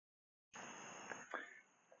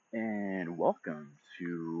and welcome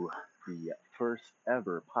to the first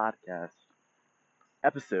ever podcast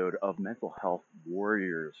episode of Mental Health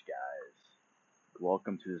Warriors, guys.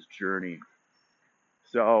 Welcome to this journey.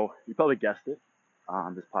 So, you probably guessed it.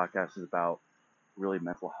 This podcast is about really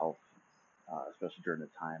mental health, especially during the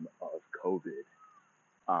time of COVID.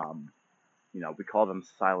 Um, we call them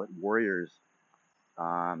silent warriors.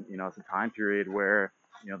 It's a time period where,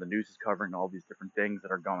 the news is covering all these different things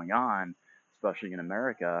that are going on, especially in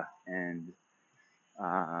America. And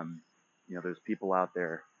Um, there's people out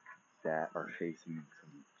there that are facing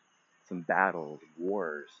some battles,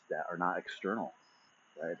 wars that are not external,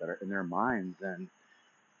 right? That are in their minds, and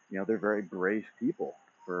they're very brave people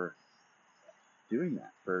for doing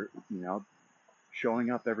that, for showing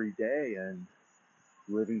up every day and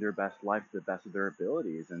living their best life to the best of their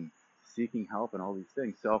abilities and seeking help and all these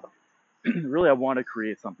things. So, really, I want to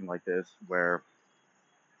create something like this where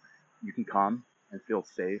you can come and feel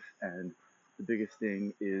safe, and the biggest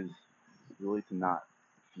thing is really to not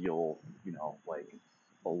feel, like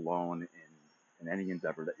alone in any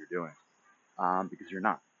endeavor that you're doing, because you're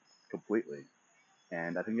not completely.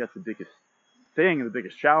 And I think that's the biggest thing, and the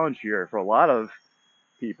biggest challenge here for a lot of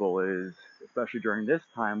people is, especially during this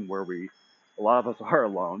time where a lot of us are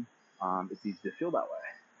alone, it's easy to feel that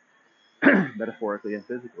way, metaphorically and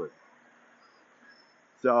physically.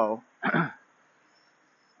 So,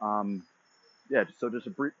 um, yeah, so just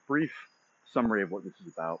a brief summary of what this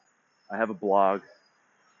is about. I have a blog,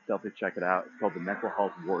 definitely check it out. It's called the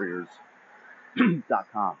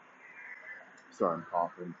mentalhealthwarriors.com. Sorry, I'm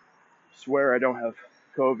coughing. Swear I don't have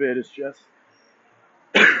COVID. It's just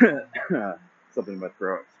something in my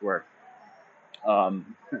throat. I swear.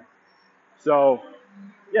 Um, so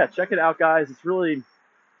yeah, check it out, guys. It's really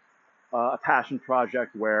a passion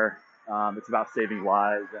project where it's about saving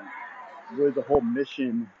lives, and really the whole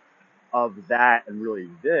mission of that, and really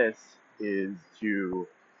this is to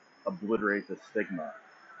obliterate the stigma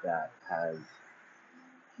that has,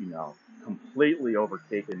 completely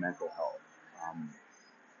overtaken mental health. Um,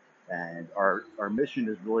 And our mission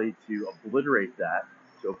is really to obliterate that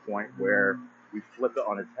to a point where we flip it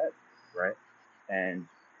on its head, right? And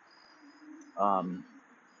um,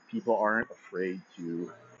 people aren't afraid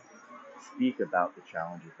to speak about the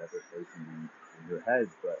challenges that they're facing in their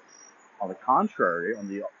heads. But on the contrary, on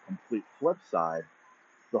the complete flip side,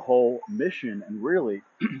 the whole mission, and really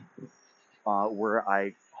where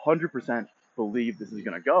I 100% believe this is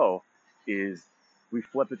going to go, is we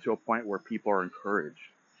flip it to a point where people are encouraged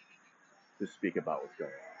to speak about what's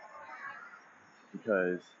going on,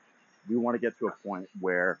 because we want to get to a point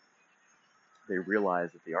where they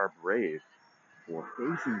realize that they are brave for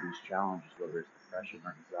facing these challenges, whether it's depression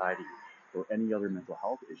or anxiety or any other mental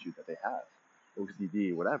health issue that they have,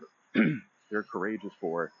 OCD, whatever. They're courageous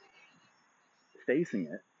for facing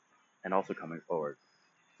it and also coming forward.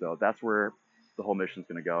 So that's where the whole mission is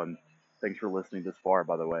going to go. And thanks for listening this far,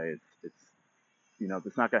 by the way. It's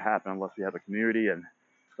not going to happen unless we have a community, and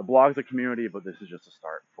the blog's a community, but this is just a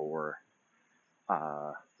start for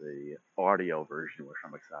the audio version, which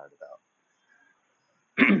I'm excited about.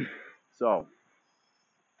 So,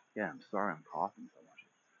 yeah, I'm sorry I'm coughing so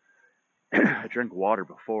much. I drank water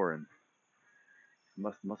before and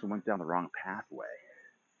must have went down the wrong pathway.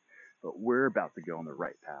 But we're about to go on the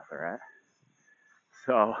right path, all right?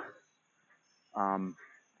 So, um,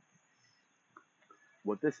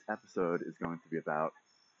 what this episode is going to be about,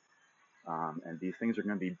 and these things are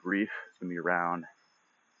going to be brief. It's going to be around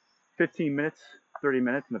 15 minutes, 30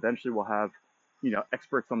 minutes, and eventually we'll have,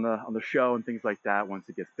 experts on the show and things like that once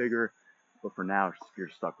it gets bigger. But for now, you're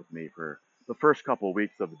stuck with me for the first couple of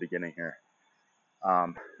weeks of the beginning here.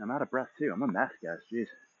 I'm out of breath too. I'm a mess, guys. Jeez,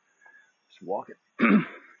 just walking.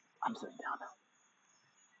 I'm sitting down now.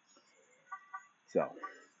 So,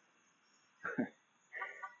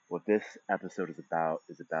 what this episode is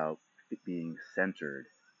about being centered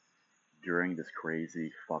during this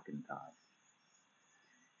crazy fucking time,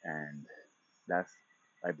 and that's,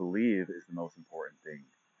 I believe, is the most important thing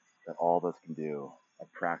that all of us can do a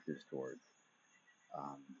practice towards,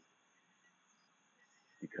 um,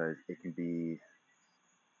 because it can be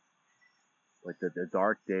like the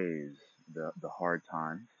dark days, the hard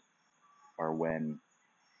times are when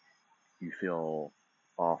you feel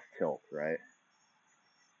off tilt, right?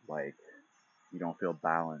 Like you don't feel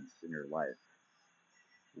balanced in your life,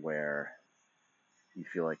 where you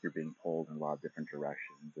feel like you're being pulled in a lot of different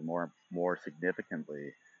directions, and more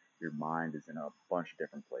significantly, your mind is in a bunch of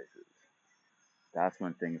different places. That's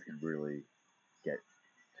when things can really get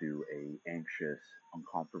to a anxious,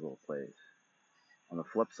 uncomfortable place. On the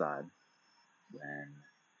flip side, when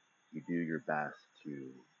you do your best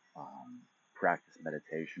to um, practice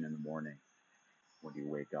meditation in the morning when you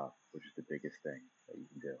wake up, which is the biggest thing that you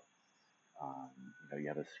can do. You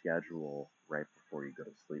have a schedule right before you go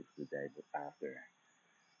to sleep for the day, but after.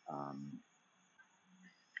 Um,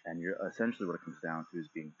 and you're essentially what it comes down to is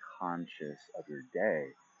being conscious of your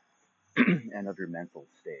day and of your mental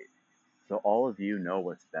state. So all of you know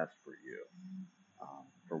what's best for you.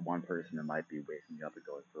 For one person, it might be waking up and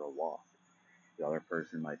going for a walk. The other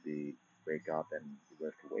person might be wake up and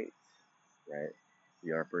lift weights, right?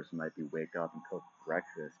 The other person might be wake up and cook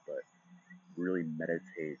breakfast, but really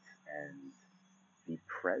meditate and be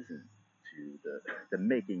present to the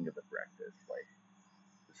making of the breakfast, like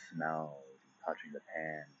the smells, touching the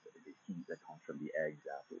pan, the heat that comes from the eggs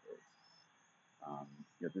afterwards.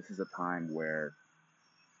 This is a time where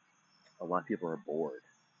a lot of people are bored,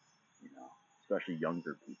 especially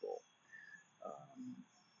younger people, um,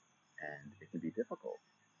 and it can be difficult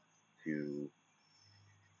to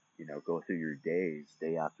go through your days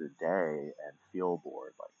day after day and feel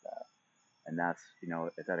bored like that. And that's,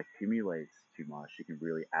 if that accumulates too much, you can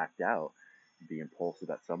really act out, be impulsive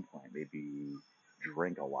at some point, maybe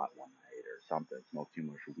drink a lot one night or something, smoke too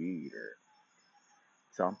much weed or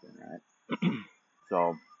something, right?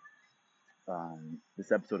 So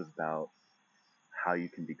this episode is about how you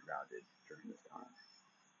can be grounded during this time.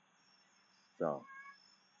 So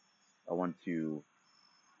I want to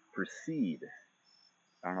proceed.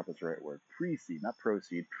 I don't know if that's the right word. Precede, not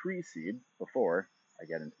proceed. Precede before I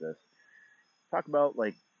get into this. Talk about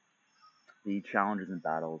like the challenges and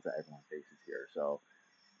battles that everyone faces here. So,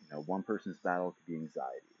 one person's battle could be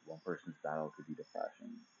anxiety. One person's battle could be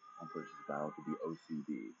depression. One person's battle could be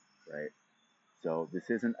OCD, right? So this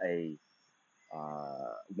isn't a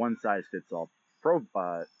one size fits all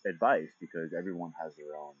advice because everyone has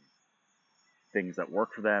their own things that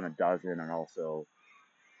work for them and doesn't, and also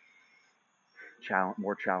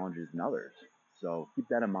more challenges than others. So keep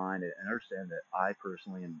that in mind and understand that I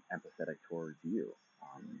personally am empathetic towards you.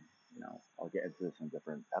 I'll get into this in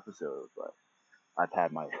different episodes, but I've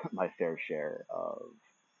had my my fair share of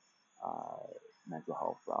mental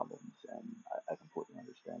health problems, and I completely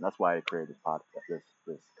understand. That's why I created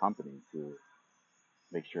this company to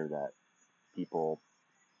make sure that people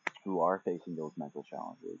who are facing those mental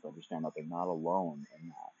challenges understand that they're not alone in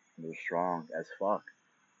that, and they're strong as fuck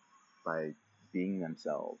by being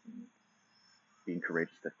themselves and being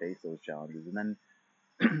courageous to face those challenges and then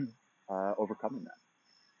overcoming them.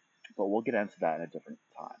 But we'll get into that in a different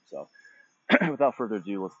time. So without further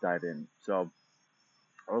ado, let's dive in. So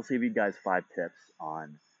I'll give you guys 5 tips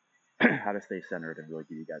on how to stay centered and really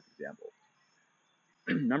give you guys examples.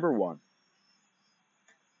 Number 1,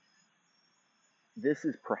 this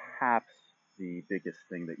is perhaps the biggest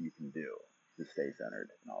thing that you can do to stay centered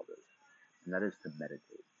in all this, and that is to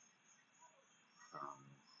meditate.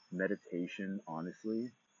 Meditation,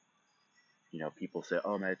 honestly, people say,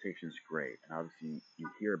 "Oh, meditation is great," and obviously you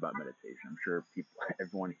hear about meditation. I'm sure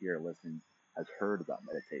everyone here listening has heard about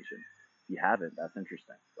meditation. If you haven't, that's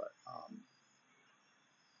interesting. But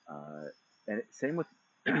and same with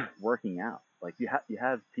working out. Like you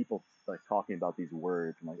have people like talking about these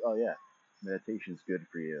words and like, "Oh yeah, meditation's good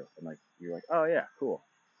for you," and like you're like, "Oh yeah, cool,"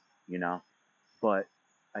 you know. But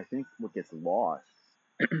I think what gets lost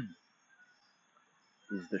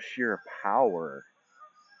is the sheer power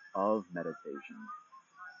of meditation,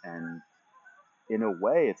 and in a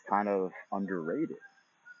way, it's kind of underrated.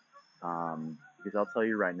 Because I'll tell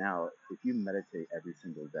you right now, if you meditate every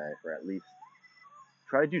single day for at least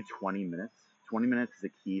try to do 20 minutes. 20 minutes is a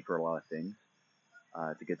key for a lot of things.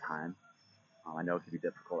 It's a good time. I know it can be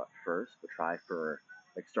difficult at first, but try for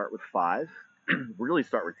start with 5. Really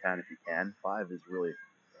start with 10 if you can. 5 is really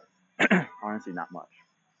honestly not much,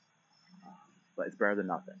 but it's better than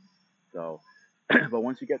nothing. So, but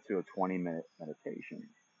once you get to a 20-minute meditation,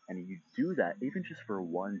 and you do that even just for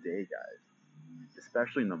one day, guys,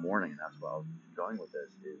 especially in the morning, and that's what I was going with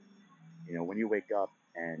this is, when you wake up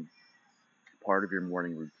and part of your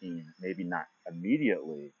morning routine, maybe not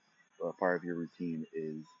immediately, but part of your routine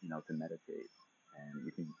is, to meditate. And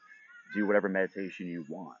you can do whatever meditation you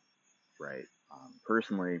want, right?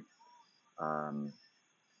 Personally, um,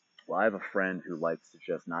 well, I have a friend who likes to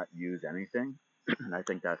just not use anything, and I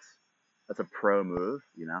think that's a pro move,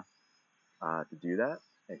 to do that.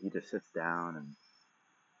 And he just sits down, and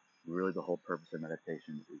really the whole purpose of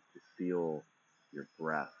meditation is to feel your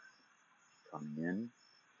breath coming in,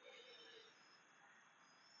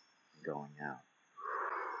 going out.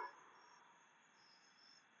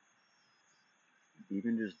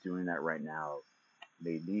 Even just doing that right now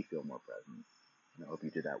made me feel more present. And I hope you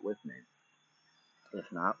did that with me. If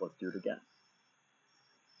not, let's do it again.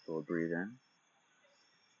 So we'll breathe in,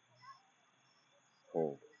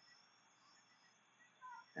 Hold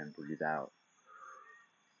and breathe out.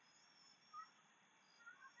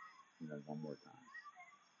 And then one more time.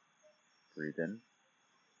 Breathe in,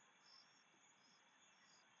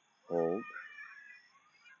 hold,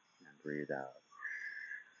 and breathe out.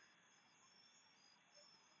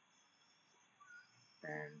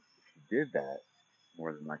 And if you did that,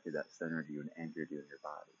 more than likely that centered you and anchored you in your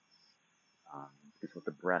body. Because what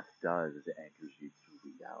the breath does is it anchors you to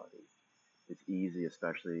reality. It's easy,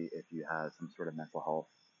 especially if you have some sort of mental health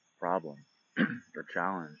problem or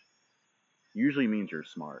challenge. Usually means you're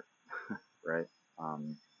smart, right?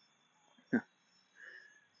 Um,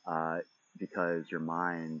 uh, because your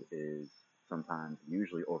mind is sometimes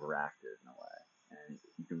usually overactive in a way, and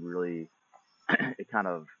you can really it kind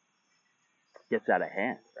of gets out of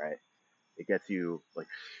hand, right? It gets you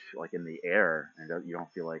like in the air, and you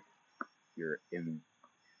don't feel like you're in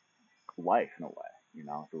life in a way.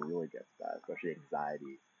 If it really gets bad, especially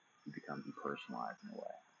anxiety, you become depersonalized in a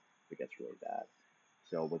way. It gets really bad.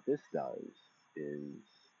 So what this does is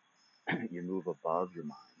you move above your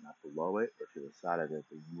mind, not below it or to the side of it,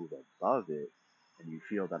 but you move above it, and you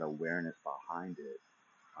feel that awareness behind it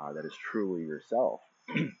that is truly yourself.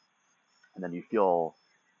 And then you feel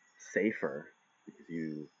safer because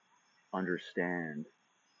you understand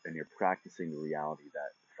and you're practicing the reality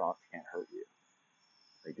that thoughts can't hurt you.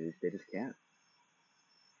 They just can't.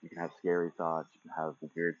 You can have scary thoughts, you can have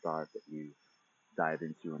weird thoughts that you dive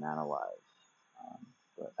into and analyze.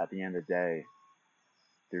 But at the end of the day,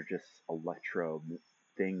 they're just electro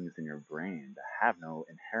things in your brain that have no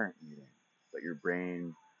inherent meaning, but your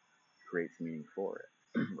brain creates meaning for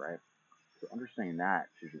it, right? So understanding that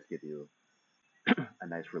should just give you a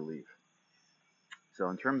nice relief. So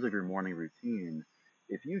in terms of your morning routine,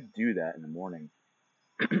 if you do that in the morning,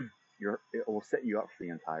 it will set you up for the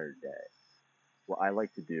entire day. What I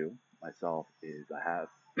like to do myself is I have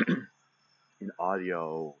an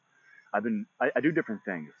audio. I do different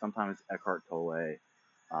things. Sometimes Eckhart Tolle,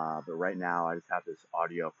 but right now I just have this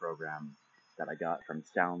audio program that I got from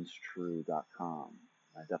SoundsTrue.com.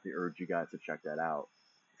 I definitely urge you guys to check that out.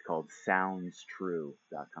 It's called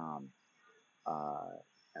SoundsTrue.com. Uh,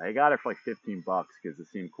 and I got it for like 15 bucks because it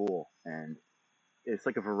seemed cool. And it's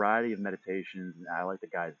like a variety of meditations, and I like the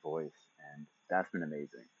guy's voice, and that's been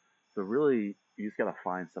amazing. So really, you just gotta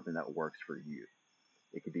find something that works for you.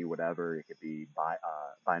 It could be whatever. It could be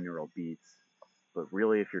binaural beats. But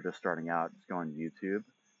really, if you're just starting out, just go on YouTube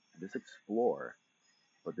and just explore.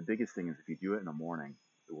 But the biggest thing is if you do it in the morning,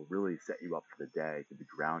 it will really set you up for the day to be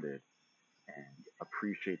grounded and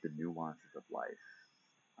appreciate the nuances of life.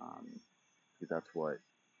 Um, because that's what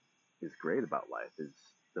is great about life is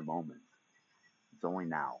the moment. It's only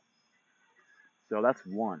now. So that's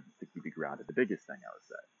one to keep you grounded. The biggest thing I would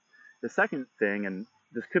say. The second thing, and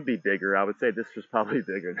this could be bigger, I would say this was probably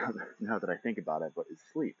bigger now that I think about it, but is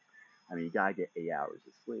sleep. I mean, you gotta get 8 hours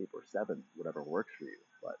of sleep or 7, whatever works for you.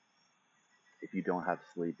 But if you don't have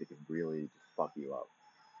sleep, it can really just fuck you up,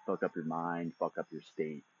 fuck up your mind, fuck up your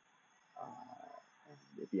state. And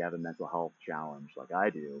if you have a mental health challenge like I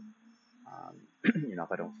do,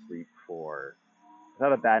 if I don't sleep if I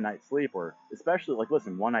have a bad night's sleep, or especially like,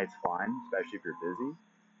 listen, one night's fine, especially if you're busy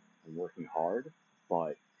and working hard,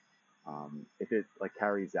 but if it like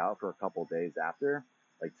carries out for a couple of days after,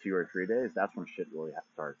 like 2 or 3 days, that's when shit really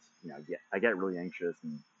starts. I get really anxious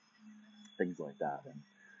and things like that,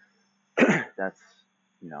 and that's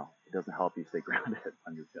it doesn't help you stay grounded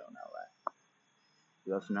when you're feeling that way.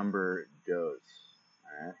 So that's number dos.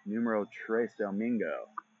 All right, numero tres domingo.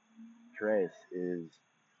 Tres is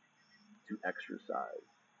to exercise.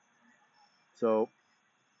 So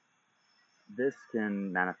this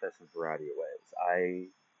can manifest in a variety of ways. I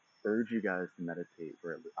urge you guys to meditate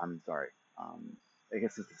for, I'm sorry, I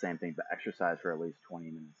guess it's the same thing, but exercise for at least 20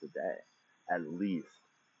 minutes a day. At least.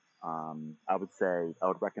 I would say, I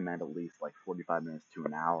would recommend at least like 45 minutes to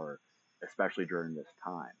an hour, especially during this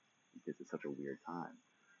time, because it's such a weird time.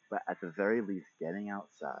 But at the very least, getting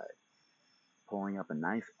outside, pulling up a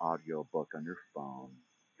nice audio book on your phone,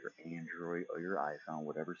 your Android or your iPhone,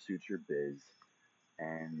 whatever suits your biz,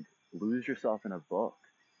 and lose yourself in a book,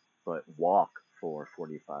 but walk for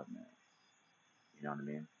 45 minutes. You know what I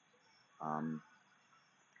mean? Um,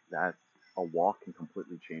 that a walk can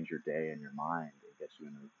completely change your day and your mind. It gets you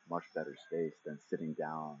in a much better space than sitting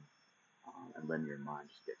down and letting your mind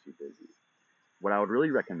just get too busy. What I would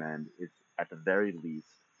really recommend is, at the very least,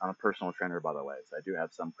 I'm a personal trainer, by the way, so I do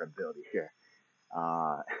have some credibility here,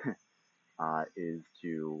 uh, is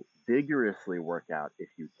to vigorously work out if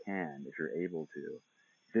you can, if you're able to,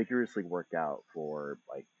 vigorously work out for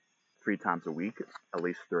like 3 times a week, at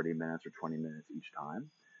least 30 minutes or 20 minutes each time.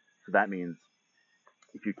 So that means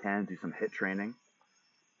If you can, do some HIIT training,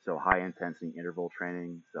 so high intensity interval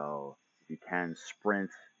training. So if you can, sprint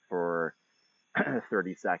for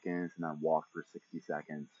 30 seconds and then walk for 60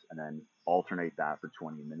 seconds and then alternate that for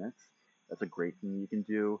 20 minutes. That's a great thing you can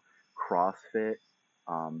do. CrossFit,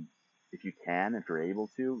 um, if you can, if you're able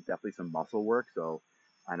to, definitely some muscle work. So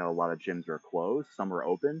I know a lot of gyms are closed, some are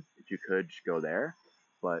open. If you could, just go there.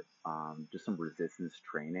 But just some resistance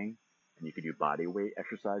training, and you could do body weight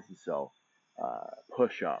exercises. So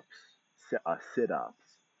push ups, sit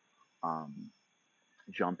ups, um,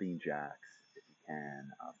 jumping jacks, if you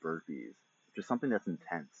can, burpees, just something that's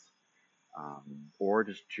intense, or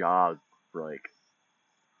just jog for like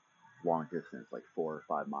long distance, like 4 or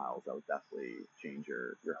 5 miles. That would definitely change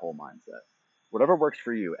your whole mindset. Whatever works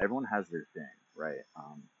for you. Everyone has their thing, right?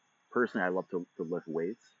 Personally, I love to lift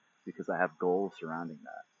weights because I have goals surrounding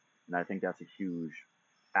that, and I think that's a huge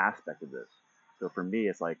aspect of this. So for me,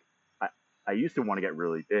 it's like I, I used to want to get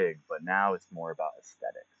really big, but now it's more about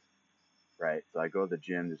aesthetics, right? So I go to the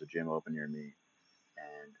gym. There's a gym open near me,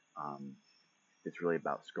 and it's really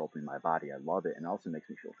about sculpting my body. I love it, and it also makes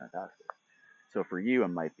me feel fantastic. So for you, it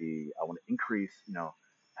might be I want to increase,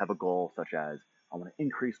 have a goal such as I want to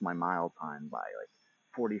increase my mile time by like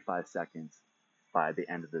 45 seconds by the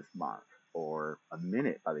end of this month, or a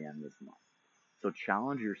minute by the end of this month. So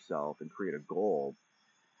challenge yourself and create a goal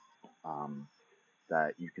um,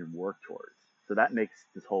 that you can work towards. So that makes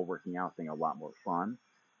this whole working out thing a lot more fun,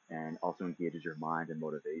 and also engages your mind and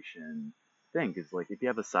motivation thing. Because like if you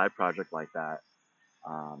have a side project like that,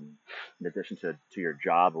 um, in addition to your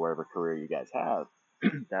job or whatever career you guys have,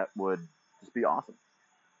 that would just be awesome.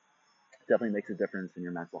 Definitely makes a difference in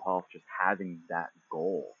your mental health just having that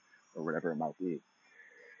goal or whatever it might be.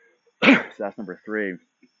 So that's number three.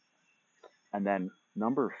 And then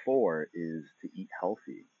number four is to eat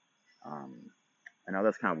healthy. Um, I know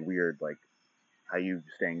that's kind of weird, like how you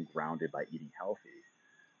staying grounded by eating healthy,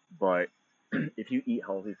 but if you eat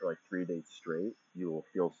healthy for like 3 days straight, you will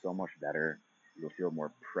feel so much better. You'll feel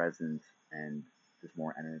more present and just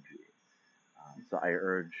more energy. So I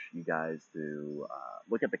urge you guys to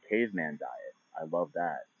look at the caveman diet. I love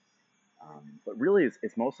that. But really,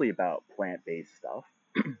 it's mostly about plant-based stuff.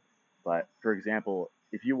 But for example,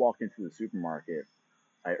 if you walk into the supermarket,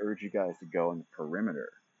 I urge you guys to go in the perimeter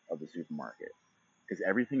of the supermarket because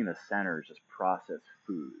everything in the center is just processed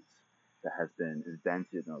foods that has been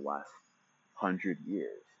invented in the last 100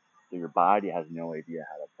 years. So your body has no idea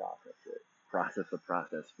how to process the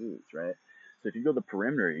processed foods, right? So if you go to the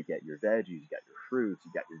perimeter, you get your veggies, you get your fruits,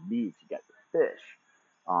 you get your meats, you get your fish.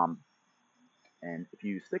 Um, and if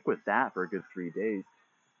you stick with that for a good 3 days,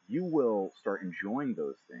 you will start enjoying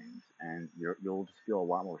those things, and you'll just feel a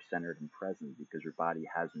lot more centered and present because your body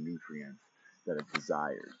has nutrients that it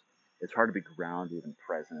desires. It's hard to be grounded and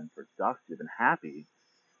present and productive and happy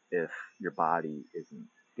if your body isn't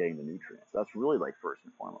getting the nutrients. That's really like first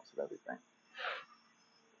and foremost of everything.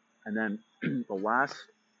 And then the last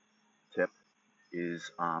tip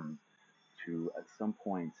is to at some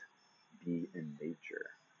point be in nature,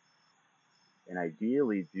 and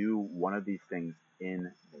ideally do one of these things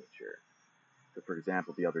in nature. So, for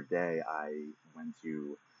example, the other day I went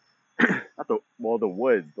to not the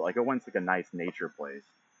woods, but like I went to like a nice nature place,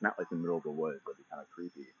 not like the middle of the woods. That'd be kind of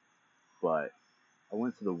creepy. But I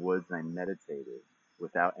went to the woods and I meditated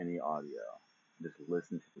without any audio, just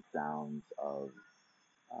listened to the sounds of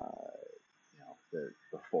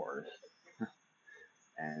the forest,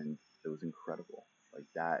 and it was incredible. Like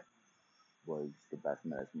that was the best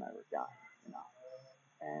medicine I ever got, you know.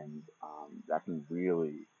 And that can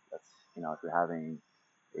really, that's if you're having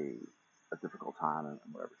a a difficult time in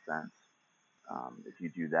whatever sense, if you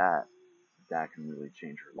do that, that can really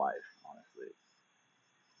change your life, honestly.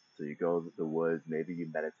 So you go to the woods, maybe you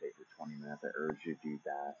meditate for 20 minutes. I urge you to do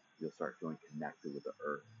that. You'll start feeling connected with the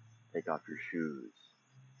earth. Take off your shoes,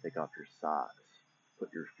 take off your socks,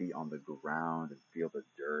 put your feet on the ground and feel the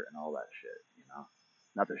dirt and all that shit, you know?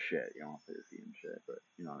 Not the shit, you don't want to put your feet in shit, but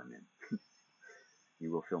you know what I mean.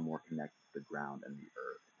 You will feel more connected to the ground and the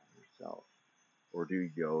earth and yourself. Or do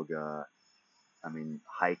yoga. I mean,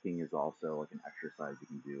 hiking is also like an exercise you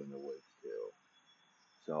can do in the woods too.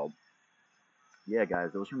 So yeah, guys,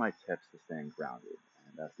 those are my tips to staying grounded,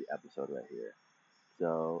 and that's the episode right here.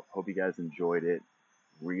 So hope you guys enjoyed it.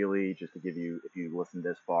 Really, just to give you, if you listened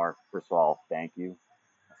this far, first of all, thank you.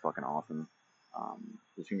 That's fucking awesome.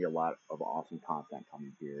 There's gonna be a lot of awesome content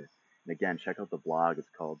coming here. And again, check out the blog. It's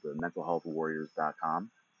called the mentalhealthwarriors.com.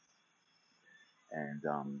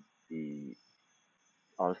 And the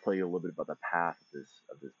I'll just tell you a little bit about the path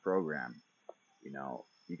of this program.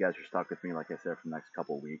 You guys are stuck with me, like I said, for the next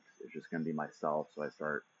couple of weeks. It's just gonna be myself. So I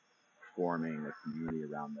start forming a community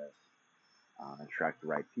around this, attract the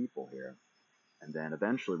right people here. And then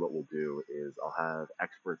eventually, what we'll do is I'll have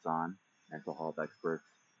experts on, mental health experts,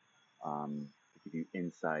 to give you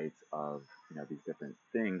insights of these different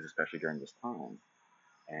things, especially during this time.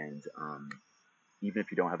 And even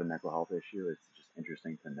if you don't have a mental health issue, it's just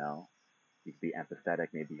interesting to know. You can be empathetic.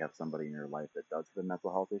 Maybe you have somebody in your life that does have a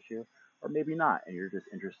mental health issue, or maybe not, and you're just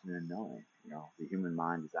interested in knowing. The human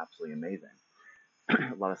mind is absolutely amazing.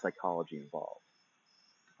 A lot of psychology involved.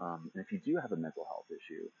 And if you do have a mental health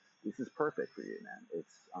issue, this is perfect for you, man.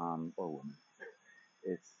 It's or woman.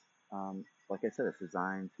 It's like I said, it's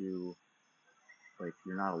designed to, like,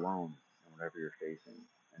 you're not alone in whatever you're facing,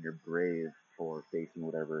 and you're brave for facing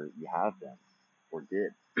whatever you have been or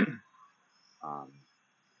did. Um,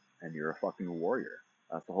 and you're a fucking warrior.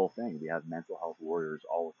 That's the whole thing. We have mental health warriors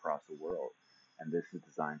all across the world, and this is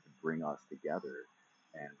designed to bring us together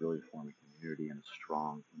and really form a community and a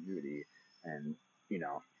strong community, and you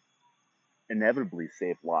know, inevitably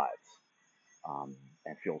save lives,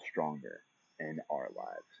 and feel stronger in our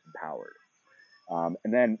lives, empowered.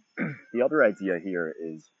 And then the other idea here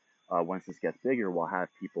is, once this gets bigger, we'll have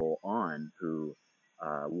people on who,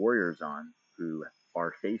 warriors on, who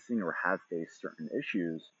are facing or have faced certain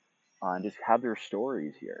issues, and just have their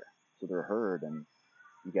stories here. So they're heard, and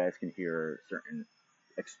you guys can hear certain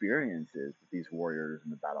experiences with these warriors in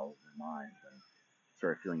the battles of their minds, and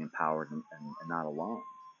start feeling empowered and not alone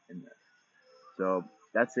in this. So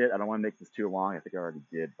that's it. I don't want to make this too long. I think I already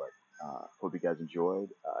did, but hope you guys enjoyed.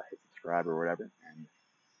 Hit subscribe or whatever, and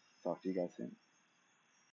talk to you guys soon.